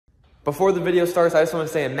Before the video starts, I just want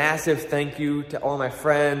to say a massive thank you to all my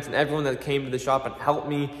friends and everyone that came to the shop and helped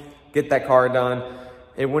me get that car done.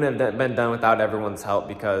 It wouldn't have been done without everyone's help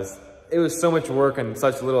because it was so much work and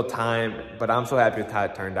such little time, but I'm so happy with how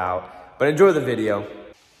it turned out. But enjoy the video.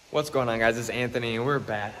 What's going on, guys? It's Anthony and we're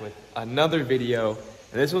back with another video.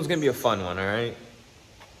 And this one's gonna be a fun one, all right?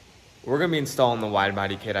 We're gonna be installing the wide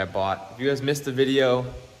body kit I bought. If you guys missed the video,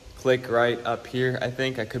 click right up here. I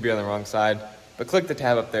think I could be on the wrong side, but click the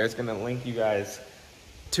tab up there. It's gonna link you guys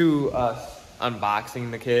to us unboxing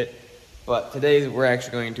the kit. But today we're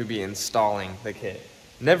actually going to be installing the kit.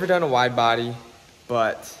 Never done a wide body,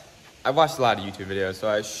 but I've watched a lot of YouTube videos,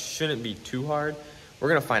 so it shouldn't be too hard. We're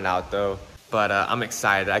gonna find out though. But I'm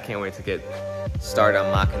excited. I can't wait to get started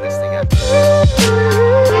unlocking this thing up.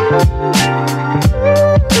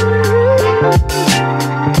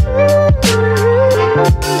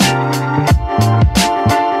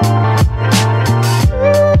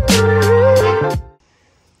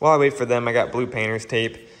 While I wait for them, I got blue painter's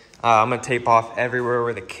tape. I'm gonna tape off everywhere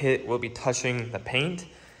where the kit will be touching the paint.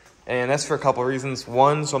 And that's for a couple reasons.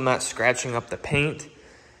 One, so I'm not scratching up the paint.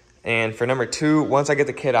 And for number two, once I get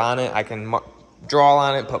the kit on it, I can draw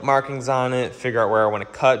on it, put markings on it, figure out where I want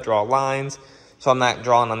to cut, draw lines, so I'm not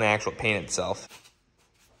drawing on the actual paint itself.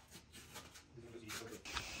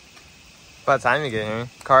 By the time you get here,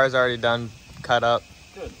 car's already done, cut up,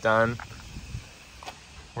 good. Done.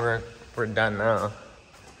 We're done now.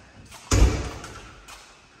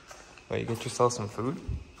 Wait, you get yourself some food?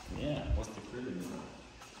 Yeah, what's the critter doing?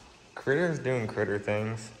 Critter's doing critter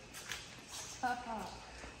things.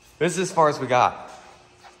 This is as far as we got,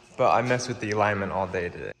 but I messed with the alignment all day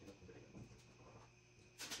today.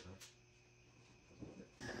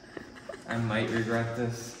 I might regret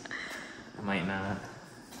this, I might not.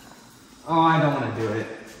 Oh, I don't want to do it.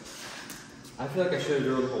 I feel like I should have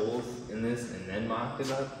drilled holes in this and then mocked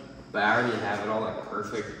it up, but I already have it all like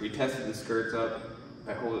perfect. We tested the skirts up.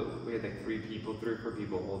 We had like 3 or 4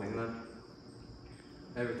 people holding them.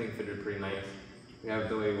 Everything fitted pretty nice. We have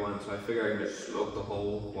the way we want, so I figure I can just smoke the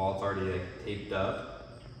hole while it's already like taped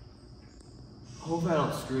up. Hopefully I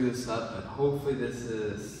don't screw this up, and hopefully this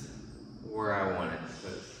is where I want it.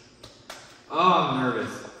 Oh, I'm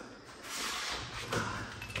nervous.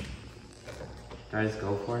 Do I just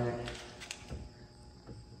go for it?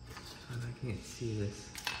 I can't see this.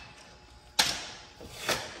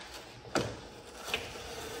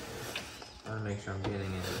 I want to make sure I'm getting it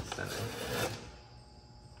in the center.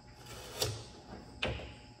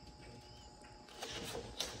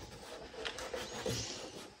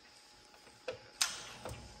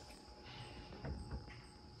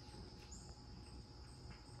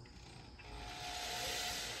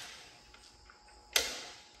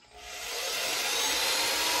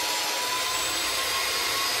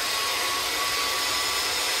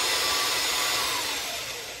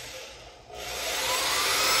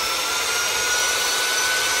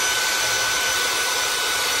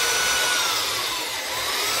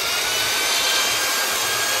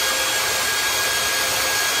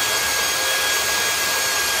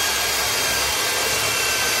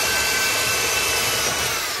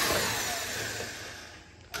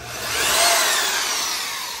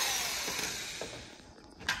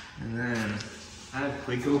 And then I have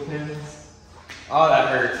Quico pins. Oh, that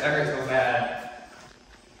hurts. That hurts so bad.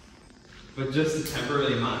 But just to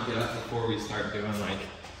temporarily mock it up before we start doing like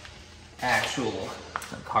actual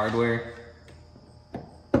like hardware.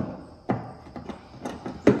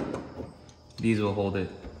 These will hold it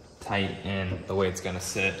tight in the way it's gonna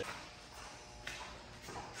sit.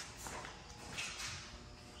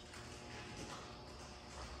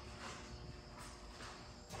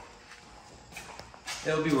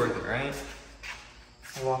 It'll be worth it, right?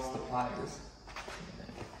 I lost the pliers.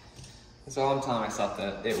 That's all I'm telling myself,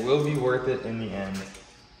 that it will be worth it in the end.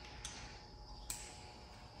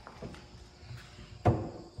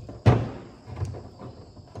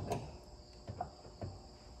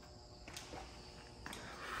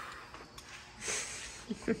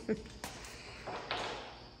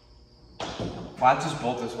 Well, I just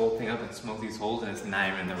bolt this whole thing up and smoke these holes, and it's not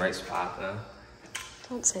even in the right spot though.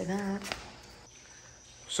 Don't say that.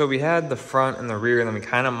 So we had the front and the rear, and then we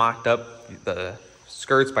kind of mocked up the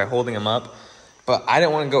skirts by holding them up. But I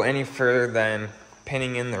didn't want to go any further than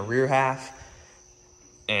pinning in the rear half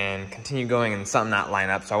and continue going and something not line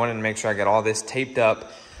up. So I wanted to make sure I got all this taped up.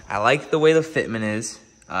 I like the way the fitment is.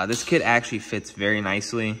 This kit actually fits very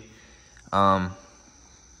nicely.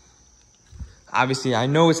 Obviously, I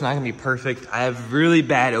know it's not going to be perfect. I have really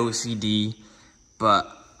bad OCD, but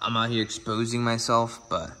I'm out here exposing myself.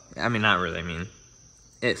 But, I mean, not really, I mean,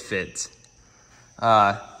 it fits.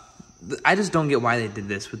 I just don't get why they did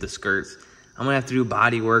this with the skirts. I'm gonna have to do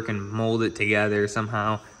body work and mold it together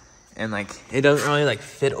somehow. And like, it doesn't really like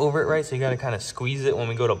fit over it right, so you gotta kind of squeeze it when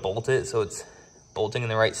we go to bolt it so it's bolting in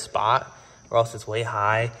the right spot, or else it's way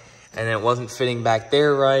high. And then it wasn't fitting back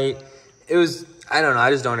there right. It was, I don't know, I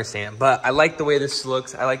just don't understand. But I like the way this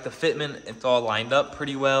looks. I like the fitment. It's all lined up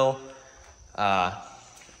pretty well.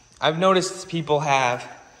 I've noticed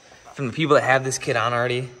from the people that have this kit on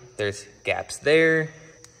already, there's gaps there,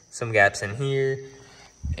 some gaps in here,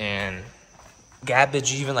 and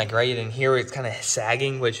gappage even like right in here where it's kind of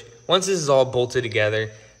sagging, which once this is all bolted together,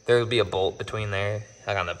 there will be a bolt between there,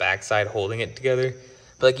 like on the back side holding it together.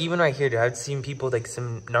 But like even right here, dude, I've seen people with like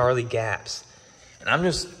some gnarly gaps, and I'm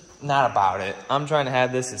just not about it. I'm trying to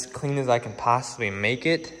have this as clean as I can possibly make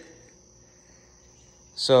it.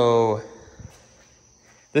 So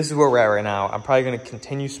this is where we're at right now. I'm probably gonna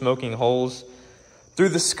continue smoking holes through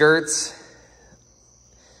the skirts.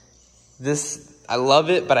 I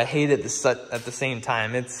love it, but I hate it at the same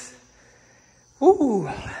time. It's, woo.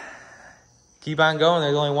 Keep on going,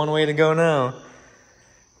 there's only one way to go now.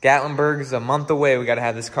 Gatlinburg's a month away, we gotta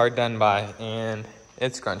have this car done by, and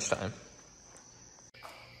it's crunch time.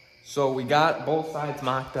 So we got both sides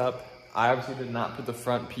mocked up. I obviously did not put the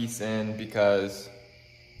front piece in because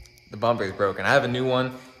the bumper is broken. I have a new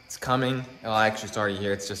one, it's coming. Well, actually it's already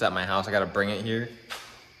here, it's just at my house, I gotta bring it here.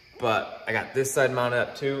 But I got this side mounted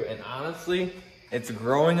up too, and honestly, it's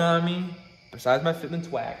growing on me, besides my fitment's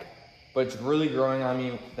whack, but it's really growing on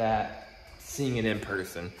me that seeing it in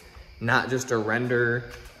person, not just a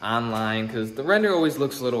render online, because the render always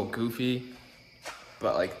looks a little goofy,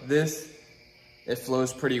 but like this, it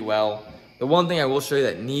flows pretty well. The one thing I will show you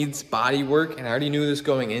that needs body work, and I already knew this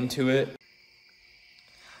going into it,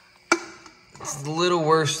 it's a little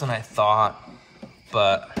worse than I thought,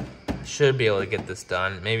 but I should be able to get this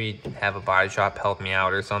done. Maybe have a body shop help me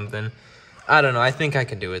out or something. I don't know, I think I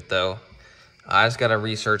can do it though. I just gotta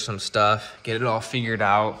research some stuff, get it all figured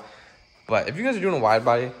out. But if you guys are doing a wide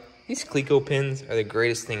body, these Cleco pins are the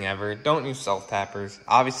greatest thing ever. Don't use self-tappers.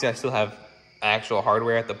 Obviously, I still have actual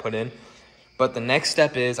hardware I have to put in. But the next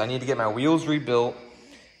step is I need to get my wheels rebuilt.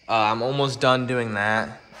 I'm almost done doing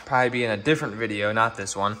that. Probably be in a different video, not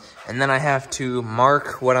this one. And then I have to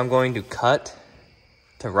mark what I'm going to cut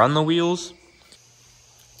to run the wheels.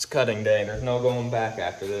 It's cutting day, there's no going back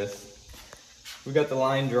after this. We got the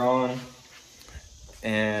line drawn,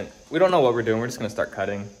 and we don't know what we're doing. We're just gonna start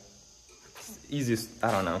cutting. It's easiest, I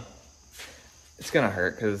don't know. It's gonna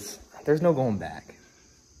hurt because there's no going back.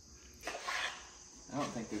 I don't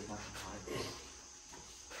think there's much time.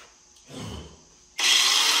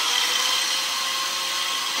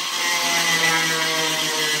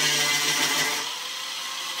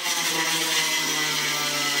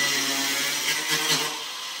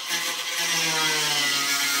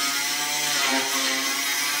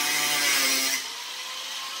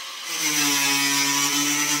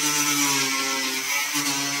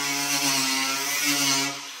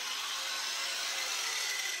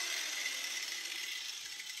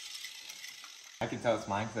 I can tell it's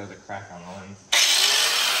mine because there's a crack on the lens.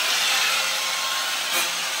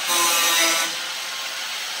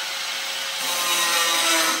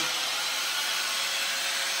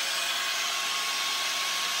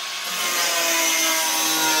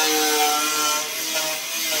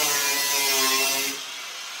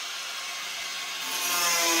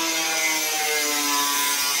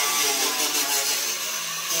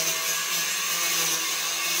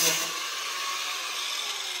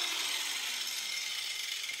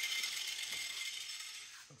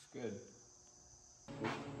 Good.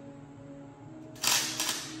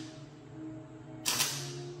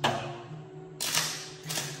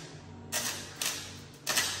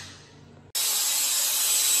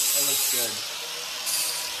 That looks good.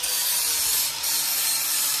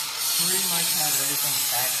 Pretty much have everything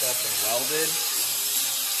packed up and welded.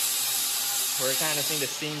 We're kind of need to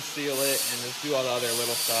seam seal it and just do all the other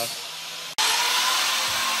little stuff.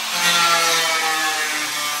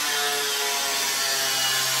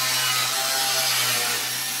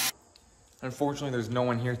 Unfortunately, there's no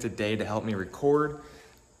one here today to help me record,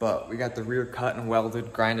 but we got the rear cut and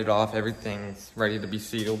welded, grinded off, everything's ready to be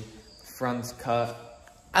sealed. Front's cut.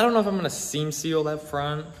 I don't know if I'm gonna seam seal that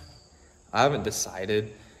front. I haven't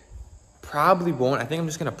decided. Probably won't. I think I'm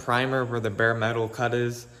just gonna primer where the bare metal cut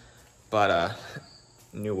is, but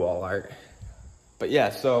new wall art. But yeah,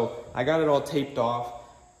 so I got it all taped off,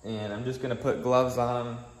 and I'm just gonna put gloves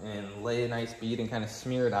on and lay a nice bead and kind of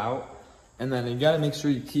smear it out. And then you gotta make sure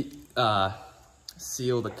you keep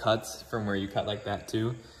seal the cuts from where you cut like that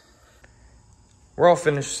too. We're all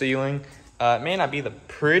finished sealing. It may not be the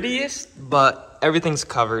prettiest, but everything's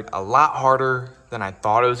covered. A lot harder than I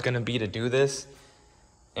thought it was gonna be to do this.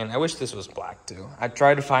 And I wish this was black too. I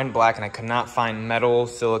tried to find black and I could not find metal,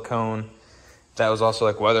 silicone, that was also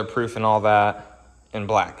like weatherproof and all that, in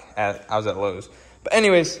black. I was at Lowe's. But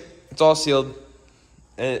anyways, it's all sealed.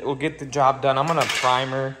 It will get the job done. I'm gonna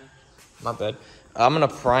primer, my bad. I'm gonna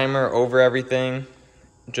primer over everything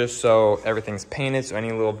just so everything's painted, so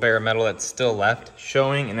any little bare metal that's still left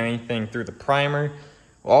showing and anything through the primer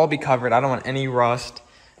will all be covered. I don't want any rust.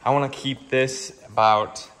 I want to keep this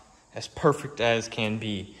about as perfect as can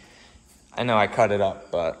be. I know I cut it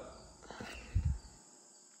up, but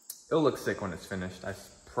it'll look sick when it's finished, I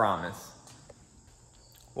promise.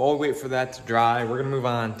 While we wait for that to dry, we're gonna move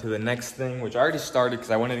on to the next thing, which I already started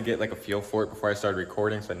because I wanted to get like a feel for it before I started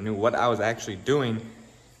recording, so I knew what I was actually doing.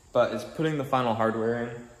 But it's putting the final hardware in.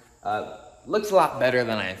 Looks a lot better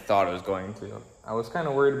than I thought it was going to. I was kind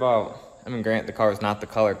of worried about, I mean, granted, the car is not the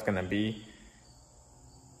color it's gonna be,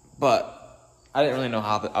 but I didn't really know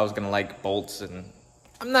how I was gonna like bolts, and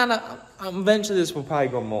eventually this will probably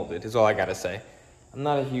go molded, is all I gotta say. I'm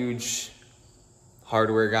not a huge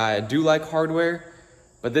hardware guy. I do like hardware,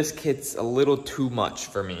 but this kit's a little too much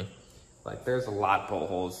for me. Like, there's a lot of bolt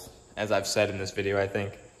holes, as I've said in this video, I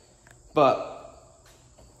think. But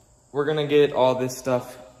we're gonna get all this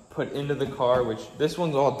stuff put into the car, which this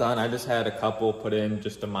one's all done. I just had a couple put in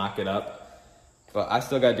just to mock it up. But I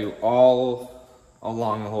still gotta do all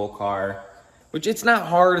along the whole car, which it's not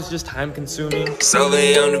hard, it's just time consuming. So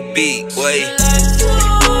they on the beat, wait.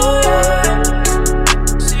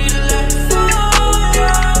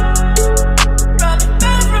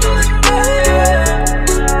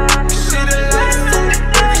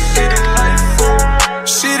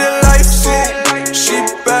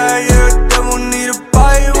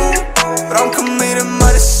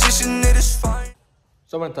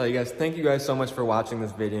 So I want to tell you guys, thank you guys so much for watching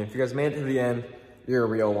this video. If you guys made it to the end, you're a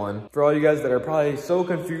real one. For all you guys that are probably so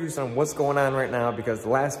confused on what's going on right now, because the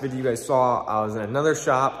last video you guys saw, I was in another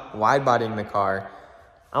shop, wide bodying the car.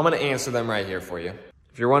 I'm gonna answer them right here for you.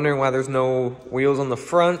 If you're wondering why there's no wheels on the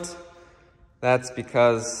front, that's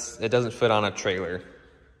because it doesn't fit on a trailer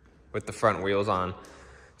with the front wheels on.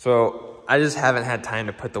 So I just haven't had time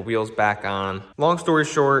to put the wheels back on. Long story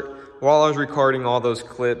short, while I was recording all those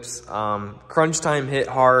clips, crunch time hit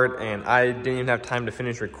hard and I didn't even have time to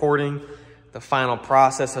finish recording the final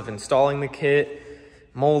process of installing the kit,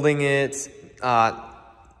 molding it.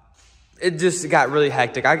 It just got really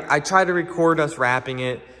hectic. I tried to record us wrapping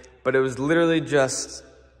it, but it was literally just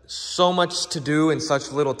so much to do in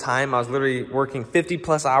such little time. I was literally working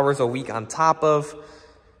 50+ hours a week on top of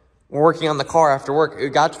working on the car after work. It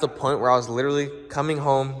got to the point where I was literally coming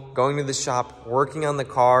home, going to the shop, working on the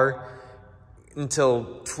car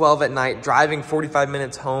until 12 at night, driving 45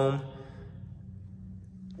 minutes home.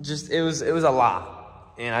 Just, it was a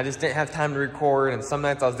lot. And I just didn't have time to record, and some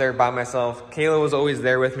nights I was there by myself. Kayla was always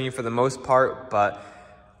there with me for the most part, but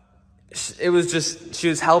it was just, she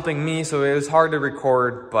was helping me, so it was hard to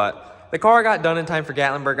record. But the car got done in time for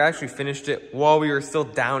Gatlinburg. I actually finished it while we were still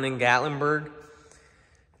down in Gatlinburg.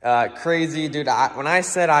 Crazy, dude. When I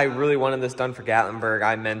said I really wanted this done for Gatlinburg,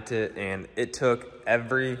 I meant it, and it took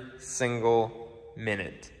every single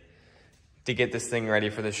minute to get this thing ready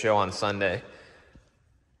for the show on Sunday.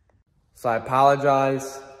 So I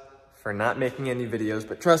apologize for not making any videos,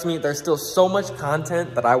 but trust me, there's still so much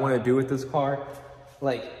content that I want to do with this car.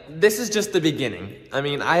 Like, this is just the beginning. I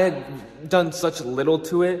mean, I had done such little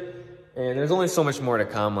to it, and there's only so much more to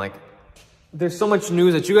come. Like, there's so much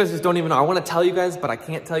news that you guys just don't even know. I want to tell you guys, but I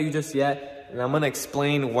can't tell you just yet. And I'm going to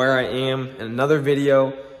explain where I am in another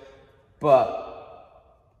video. But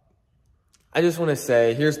I just want to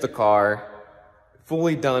say, here's the car.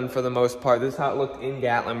 Fully done for the most part. This is how it looked in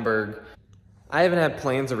Gatlinburg. I haven't had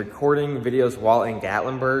plans of recording videos while in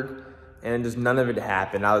Gatlinburg, and just none of it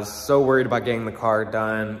happened. I was so worried about getting the car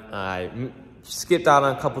done. I skipped out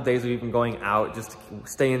on a couple days of even going out just to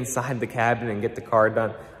stay inside the cabin and get the car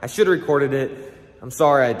done. I should have recorded it. I'm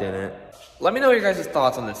sorry I didn't. Let me know your guys'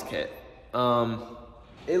 thoughts on this kit.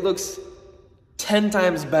 It looks 10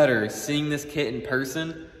 times better seeing this kit in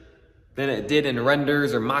person than it did in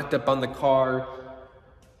renders or mocked up on the car.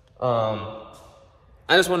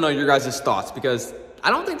 I just want to know your guys' thoughts, because I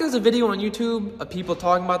don't think there's a video on YouTube of people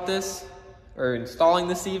talking about this or installing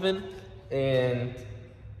this even. And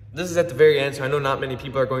this is at the very end, so I know not many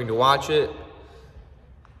people are going to watch it.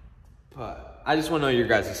 But I just want to know your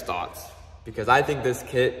guys' thoughts, because I think this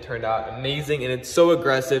kit turned out amazing, and it's so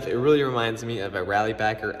aggressive. It really reminds me of a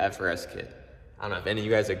Rallybacker FRS kit. I don't know if any of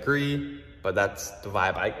you guys agree, but that's the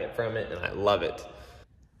vibe I get from it, and I love it.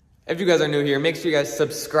 If you guys are new here, make sure you guys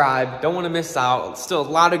subscribe. Don't want to miss out. Still a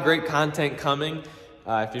lot of great content coming.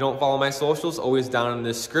 If you don't follow my socials, always down in the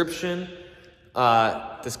description.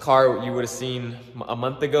 This car you would have seen a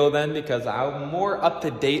month ago then, because I'm more up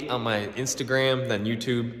to date on my Instagram than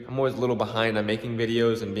YouTube. I'm always a little behind on making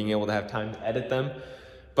videos and being able to have time to edit them.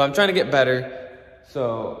 But I'm trying to get better,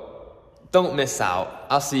 so don't miss out.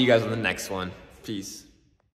 I'll see you guys on the next one. Peace.